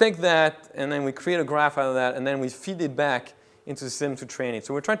then we take that and then we create a graph out of that and then we feed it back into the system to train it.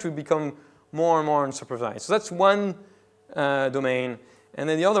 So we're trying to become more and more unsupervised. So that's one domain. And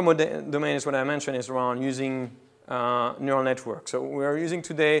then the other domain is what I mentioned is around using neural networks. So we're using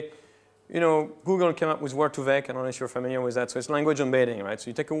today, Google came up with Word2Vec. I don't know if you're familiar with that. So it's language embedding, right? So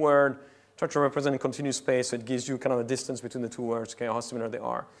you take a word, try to represent a continuous space, so it gives you kind of a distance between the two words, okay, how similar they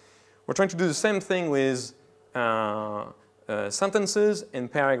are. We're trying to do the same thing with sentences and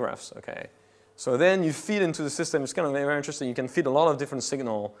paragraphs, okay? So then you feed into the system. It's kind of very interesting. You can feed a lot of different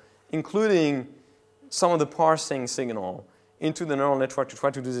signal, including some of the parsing signal, into the neural network to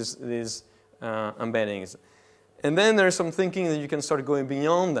try to do these embeddings. And then there's some thinking that you can start going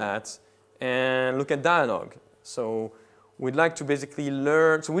beyond that and look at dialogue. So we'd like to basically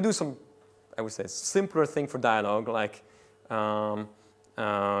learn. So we do some, I would say, simpler thing for dialogue, like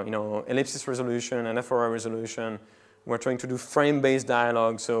ellipsis resolution and FRI resolution. We're trying to do frame-based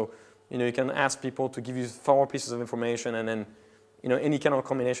dialogue. So you can ask people to give you 4 pieces of information, and then any kind of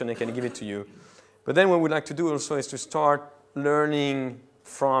combination they can give it to you. But then what we'd like to do also is to start learning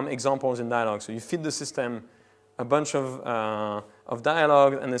from examples in dialogue. So you feed the system a bunch of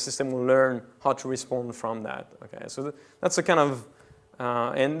dialogue, and the system will learn how to respond from that. Okay, so that's a kind of,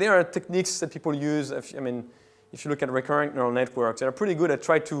 and there are techniques that people use. If you look at recurrent neural networks, they're pretty good at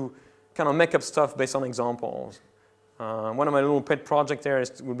trying to kind of make up stuff based on examples. One of my little pet projects there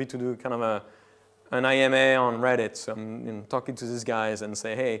would be to do kind of an IMA on Reddit. So I'm talking to these guys and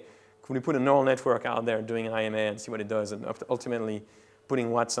say, hey, could we put a neural network out there doing an IMA and see what it does? And ultimately,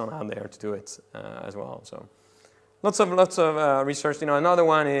 putting Watson out there to do it as well. So lots of research. Another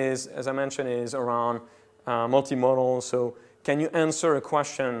one is, as I mentioned, is around multimodal. So can you answer a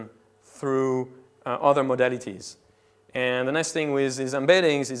question through other modalities? And the nice thing with these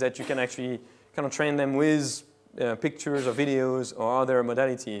embeddings is that you can actually kind of train them with pictures or videos or other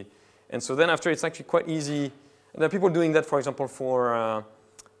modality. And so then after, it's actually quite easy. There are people doing that, for example, for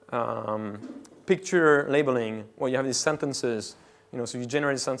picture labeling, where you have these sentences. So you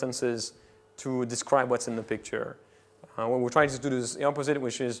generate sentences to describe what's in the picture. What we're trying to do is the opposite,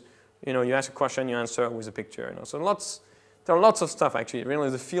 which is, you ask a question, you answer with a picture. So there are lots of stuff, actually. Really,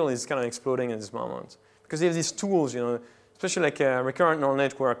 the field is kind of exploding at this moment. Because you have these tools, especially like recurrent neural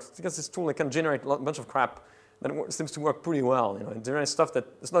networks. Because this tool that can generate a bunch of crap that seems to work pretty well. It generates stuff that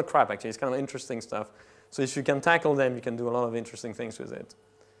it's not crap, actually. It's kind of interesting stuff. So if you can tackle them, you can do a lot of interesting things with it.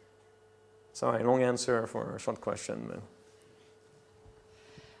 Sorry, long answer for a short question. But.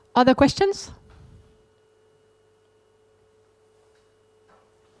 Other questions?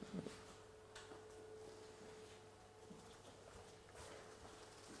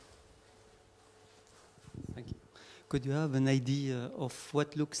 Could you have an idea of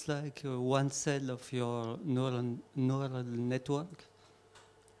what looks like one cell of your neural network?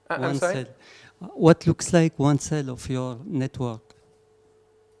 I'm sorry? What looks like one cell of your network?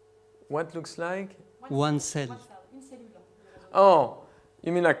 What looks like? One cell. Oh,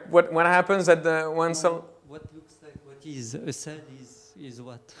 you mean like what happens at the one cell? What looks like what is a cell is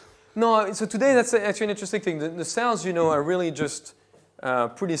what? No, so today that's actually an interesting thing. The cells, are really just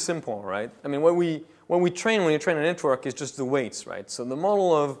pretty simple, right? I mean, when you train a network, is just the weights, right? So the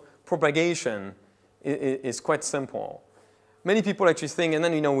model of propagation is quite simple. Many people actually think, and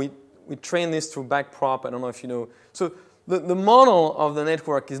then we train this through backprop. I don't know if you know. So the model of the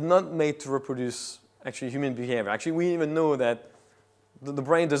network is not made to reproduce actually human behavior. Actually, we even know that the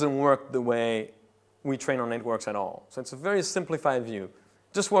brain doesn't work the way we train our networks at all. So it's a very simplified view.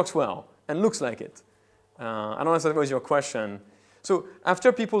 Just works well and looks like it. I don't know if that was your question. So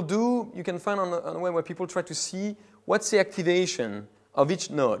after people do, you can find on the web where people try to see what's the activation of each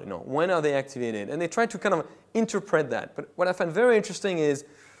node. When are they activated? And they try to kind of interpret that. But what I find very interesting is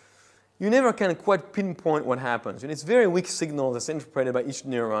you never can quite pinpoint what happens. And it's very weak signal that's interpreted by each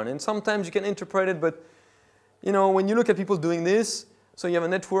neuron. And sometimes you can interpret it, but when you look at people doing this, so you have a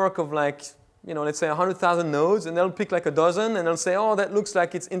network of like, let's say 100,000 nodes, and they'll pick like a dozen, and they'll say, oh, that looks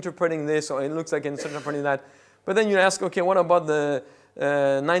like it's interpreting this, or it looks like it's interpreting that. But then you ask, okay, what about the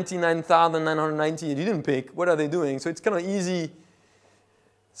 99,990 you didn't pick? What are they doing? So it's kind of easy.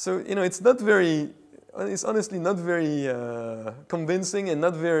 So, it's honestly not very convincing and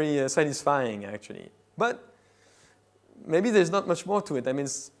not very satisfying, actually. But maybe there's not much more to it. I mean,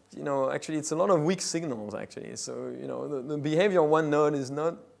 actually, it's a lot of weak signals, actually. So, the behavior of one node is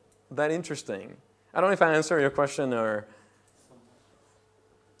not that interesting. I don't know if I answered your question or...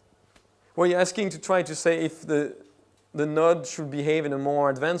 Were you asking to try to say if the node should behave in a more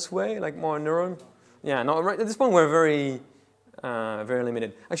advanced way, like more neuron? Yeah, no, right at this point we're very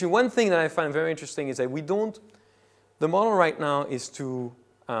limited. Actually, one thing that I find very interesting is that the model right now is to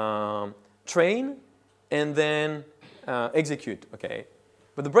train and then execute, okay?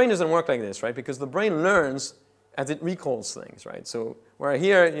 But the brain doesn't work like this, right? Because the brain learns as it recalls things, right? So where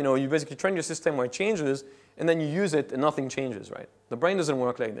here, you basically train your system where it changes, and then you use it and nothing changes, right? The brain doesn't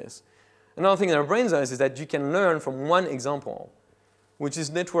work like this. Another thing that our brain does is that you can learn from one example, which is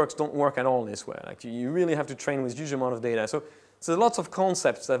networks don't work at all this way. Like you really have to train with huge amount of data. So there's lots of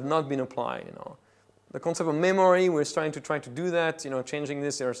concepts that have not been applied. The concept of memory, we're trying to do that. Changing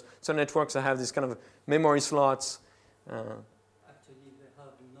this. There's some networks that have this kind of memory slots. Actually, they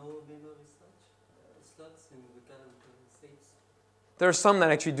have no memory slots in the current states. There are some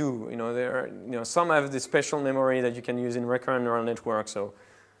that actually do. Some have this special memory that you can use in recurrent neural networks. So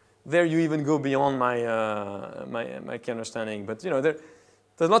there you even go beyond my understanding. But there's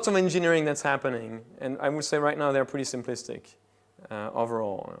lots of engineering that's happening, and I would say right now they're pretty simplistic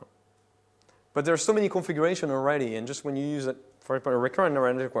overall. But there are so many configurations already, and just when you use it for a recurrent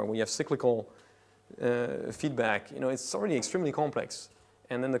neural network, where you have cyclical feedback, it's already extremely complex.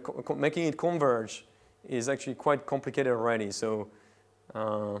 And then making it converge is actually quite complicated already. So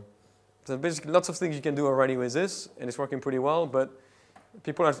basically lots of things you can do already with this, and it's working pretty well. But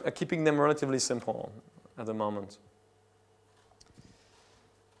people are keeping them relatively simple at the moment.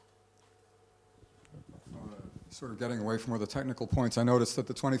 Sort of getting away from more the technical points, I noticed that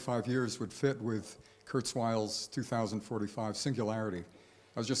the 25 years would fit with Kurzweil's 2045 singularity.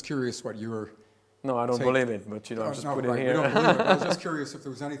 I was just curious what your... No, I don't believe it, but just put it here. We don't believe it. I was just curious if there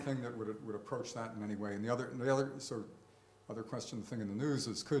was anything that would approach that in any way. And the other sort of other question, the thing in the news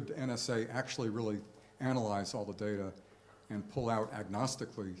is, could NSA actually really analyze all the data and pull out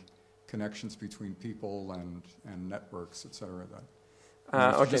agnostically connections between people and networks, et cetera?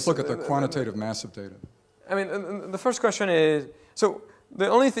 Okay, just look at the quantitative massive data. I mean, the first question is, so the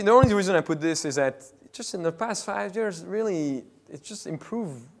only reason I put this is that just in the past 5 years, really, it's just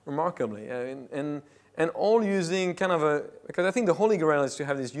improved remarkably. And all using kind of because I think the holy grail is to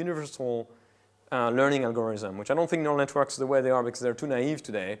have this universal learning algorithm, which I don't think neural networks, the way they are, because they're too naive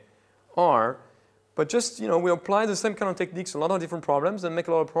today, are. But just, we apply the same kind of techniques, a lot of different problems, and make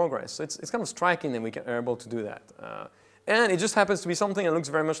a lot of progress. So it's kind of striking that we are able to do that. And it just happens to be something that looks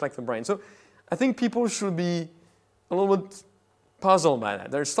very much like the brain. So I think people should be a little bit puzzled by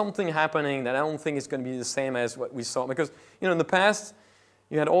that. There's something happening that I don't think is going to be the same as what we saw. Because, in the past,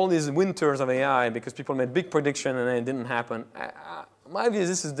 you had all these winters of AI because people made big predictions and then it didn't happen. My view is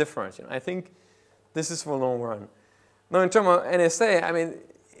this is different. I think this is for the long run. Now, in terms of NSA, I mean,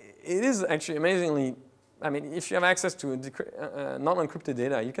 it is actually amazingly, I mean, if you have access to non-encrypted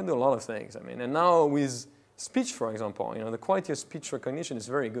data, you can do a lot of things. I mean, and now with speech, for example, the quality of speech recognition is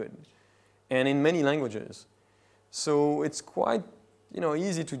very good, and in many languages. So it's quite,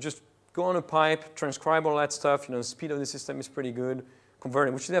 easy to just go on a pipe, transcribe all that stuff. The speed of the system is pretty good,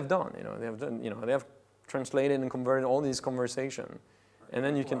 converting, which they have done. They have done, they have translated and converted all these conversations, and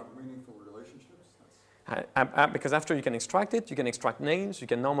then you can. Meaningful relationships. Because after you can extract it, you can extract names, you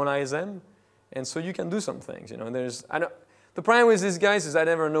can normalize them, and so you can do some things. The problem with these guys is I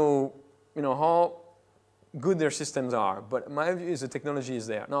never know, how good their systems are. But my view is the technology is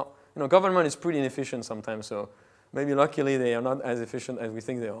there. Now, government is pretty inefficient sometimes, so maybe luckily they are not as efficient as we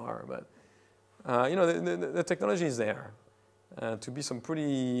think they are. But the technology is there to be some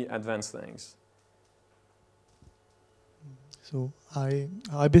pretty advanced things. So I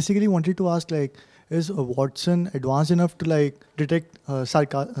basically wanted to ask, is Watson advanced enough to detect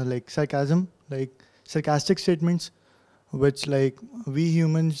sarcasm, sarcastic statements, which we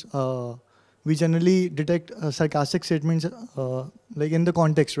humans we generally detect sarcastic statements in the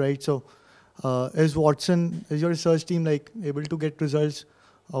context, right? So is your research team able to get results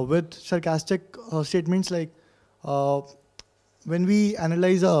with sarcastic statements? When we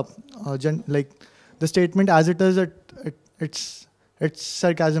analyze the statement as it is, it's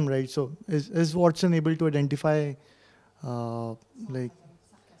sarcasm, right? So is Watson able to identify Oh,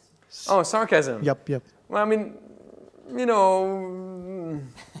 sarcasm. Yep. Well, I mean,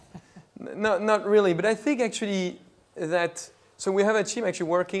 not really, but I think actually that, so we have a team actually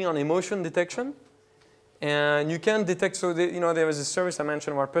working on emotion detection, and you can detect, so there was a service I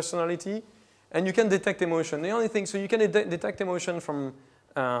mentioned about personality, and you can detect emotion. The only thing, so you can detect emotion from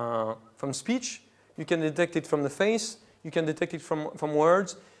speech, you can detect it from the face, you can detect it from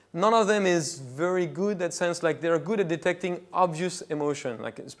words. None of them is very good in that sense, they're good at detecting obvious emotion,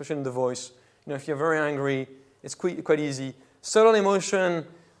 especially in the voice. If you're very angry, it's quite easy. Subtle emotion,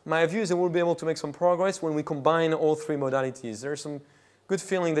 my view is that we'll be able to make some progress when we combine all three modalities. There's some good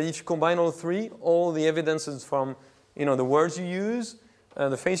feeling that if you combine all three, all the evidences from the words you use,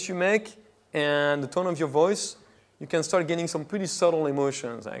 the face you make, and the tone of your voice, you can start getting some pretty subtle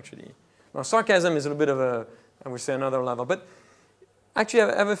emotions, actually. Now, sarcasm is a little bit of I would say, another level. But actually,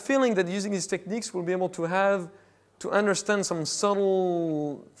 I have a feeling that using these techniques, we'll be able to understand some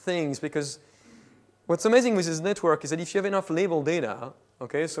subtle things, because what's amazing with this network is that if you have enough label data,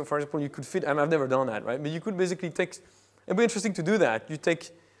 okay, so for example, you could fit, I've never done that, right? But you could basically it'd be interesting to do that. You take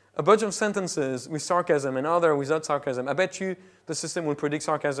a bunch of sentences with sarcasm and other without sarcasm. I bet you the system will predict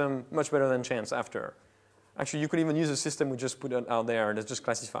sarcasm much better than chance after. Actually, you could even use a system we just put out there that just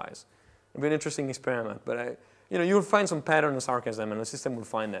classifies. It'll be an interesting experiment, but you'll find some pattern of sarcasm and the system will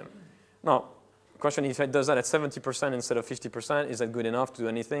find them. Now, the question is if it does that at 70% instead of 50%, is that good enough to do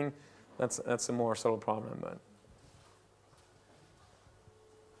anything? That's a more subtle problem, but.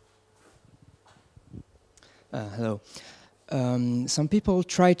 Hello. Some people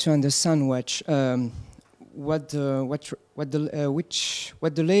try to understand what the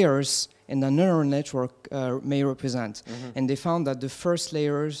layers in the neural network may represent, and they found that the first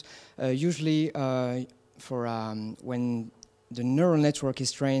layers usually when the neural network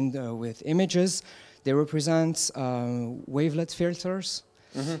is trained with images, they represent wavelet filters.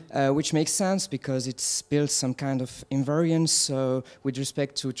 Which makes sense because it's built some kind of invariance with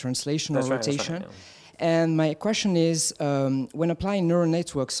respect to translation or rotation. Right, yeah. And my question is, when applying neural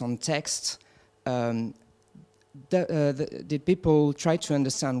networks on text, did people try to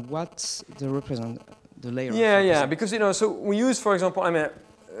understand what the layers represent? Yeah, because so we use, for example,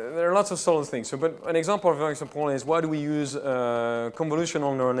 there are lots of solid things. So, but an example, for example, is why do we use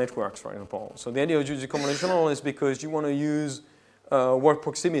convolutional neural networks, for example? So the idea of using convolutional is because you want to use word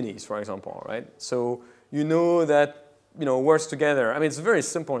proximities, for example, right? So you know that words together. I mean, it's very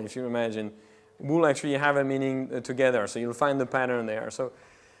simple if you imagine. Will actually have a meaning together, so you'll find the pattern there. So,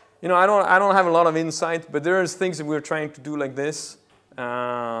 I don't have a lot of insight, but there's things that we're trying to do like this,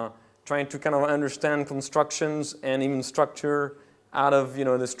 trying to kind of understand constructions and even structure out of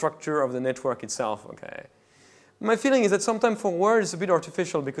the structure of the network itself. Okay. My feeling is that sometimes for words it's a bit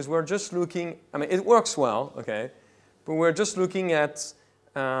artificial because we're just looking. I mean, it works well, okay, but we're just looking at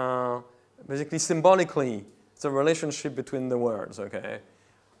basically symbolically the relationship between the words. Okay.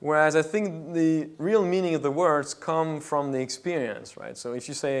 Whereas I think the real meaning of the words come from the experience, right? So if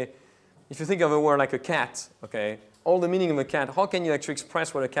you think of a word like a cat, okay, all the meaning of a cat, how can you actually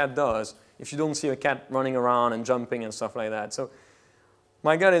express what a cat does if you don't see a cat running around and jumping and stuff like that? So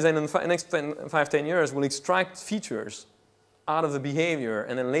my gut is that in the next 5-10 years, we'll extract features out of the behavior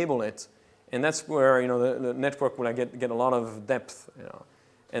and then label it. And that's where the network will get a lot of depth.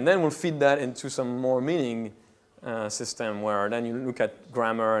 And then we'll feed that into some more meaning system where then you look at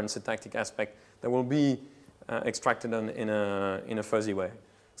grammar and syntactic aspect that will be extracted in a fuzzy way.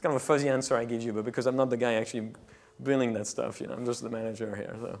 It's kind of a fuzzy answer I give you, but because I'm not the guy actually building that stuff, I'm just the manager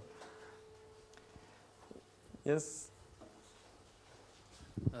here. So, yes.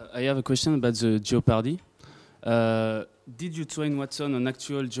 I have a question about the Jeopardy. Did you train Watson on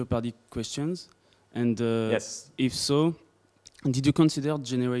actual Jeopardy questions? And yes. If so, did you consider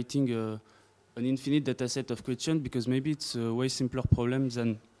generating an infinite data set of questions, because maybe it's a way simpler problem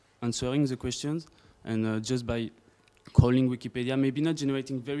than answering the questions, and just by crawling Wikipedia, maybe not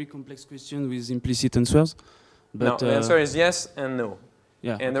generating very complex questions with implicit answers. But no, the answer is yes and no.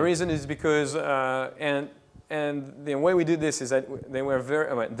 Yeah. And the reason is because, and the way we did this is that they were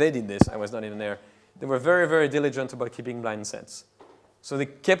they did this, I was not even there. They were very, very diligent about keeping blind sets. So they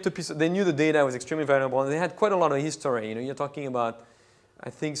kept a piece, they knew the data was extremely valuable, and they had quite a lot of history. You're talking about, I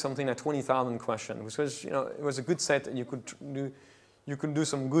think, something like 20,000 questions, which was, it was a good set, and you could do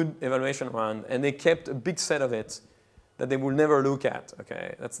some good evaluation around. And they kept a big set of it that they will never look at.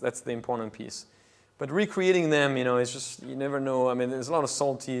 Okay, that's the important piece. But recreating them, it's just you never know. I mean, there's a lot of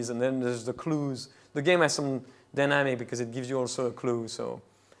salties, and then there's the clues. The game has some dynamic because it gives you also a clue. So,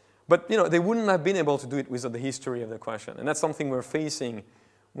 but they wouldn't have been able to do it without the history of the question, and that's something we're facing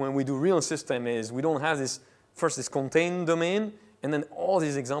when we do real system. Is we don't have this contained domain. And then all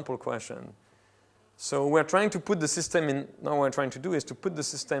these example questions. So we're trying to put the system in, now what we're trying to do is to put the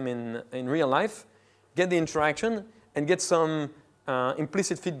system in real life, get the interaction, and get some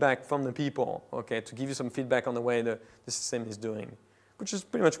implicit feedback from the people, okay, to give you some feedback on the way the system is doing, which is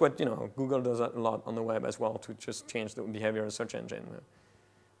pretty much what Google does a lot on the web as well, to just change the behavior of the search engine.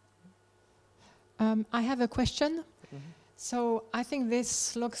 I have a question. Mm-hmm. So I think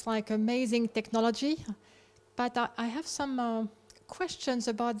this looks like amazing technology, but I have some questions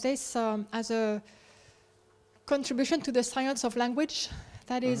about this as a contribution to the science of language.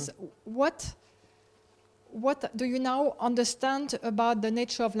 That is, what do you now understand about the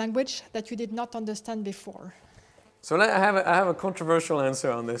nature of language that you did not understand before? So I have a controversial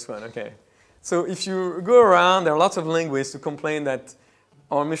answer on this one. Okay, so if you go around, there are lots of linguists who complain that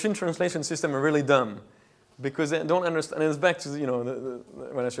our machine translation system are really dumb because they don't understand. And it's back to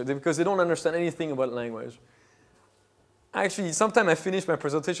what I said, because they don't understand anything about language. Actually, sometimes I finish my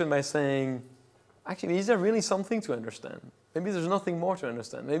presentation by saying, actually, is there really something to understand? Maybe there's nothing more to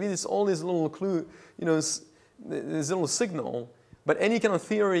understand. Maybe it's all this little clue, this little signal, but any kind of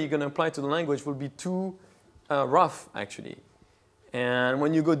theory you're going to apply to the language will be too rough, actually. And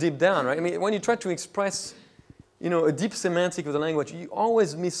when you go deep down, right? I mean, when you try to express, a deep semantic of the language, you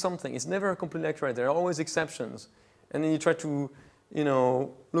always miss something. It's never completely accurate. There are always exceptions. And then you try to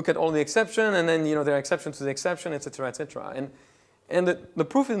look at all the exception, and then, there are exceptions to the exception, et cetera, et cetera. And the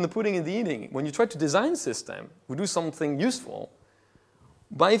proof is in the pudding in the eating. When you try to design a system, we do something useful,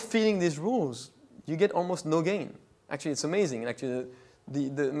 by feeding these rules, you get almost no gain. Actually, it's amazing. Actually,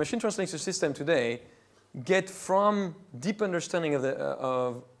 the machine translation system today get from deep understanding of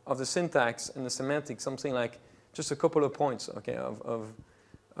the syntax and the semantics something like just a couple of points, okay,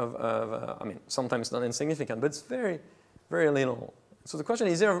 I mean, sometimes not insignificant, but it's very, very little. So the question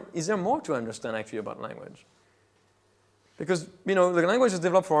is there more to understand actually about language? Because, the language is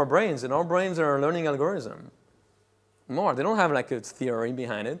developed for our brains, and our brains are a learning algorithm. More, they don't have like a theory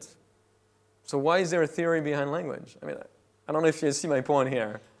behind it. So why is there a theory behind language? I mean, I don't know if you see my point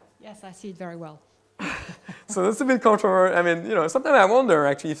here. Yes, I see it very well. So that's a bit controversial. I mean, sometimes I wonder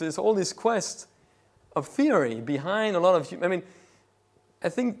actually if there's all this quest of theory behind a lot of, I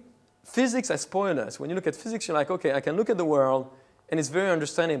think physics has spoiled us. When you look at physics, you're like, okay, I can look at the world, and it's very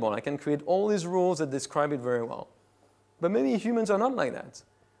understandable. I can create all these rules that describe it very well. But maybe humans are not like that.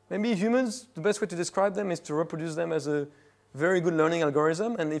 Maybe humans, the best way to describe them is to reproduce them as a very good learning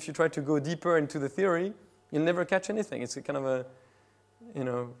algorithm, and if you try to go deeper into the theory, you'll never catch anything. It's a kind of a, you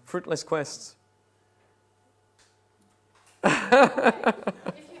know, fruitless quest. If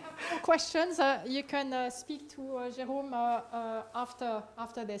you have more questions, you can speak to Jérôme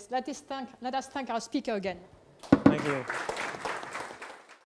after this. Let us thank our speaker again. Thank you.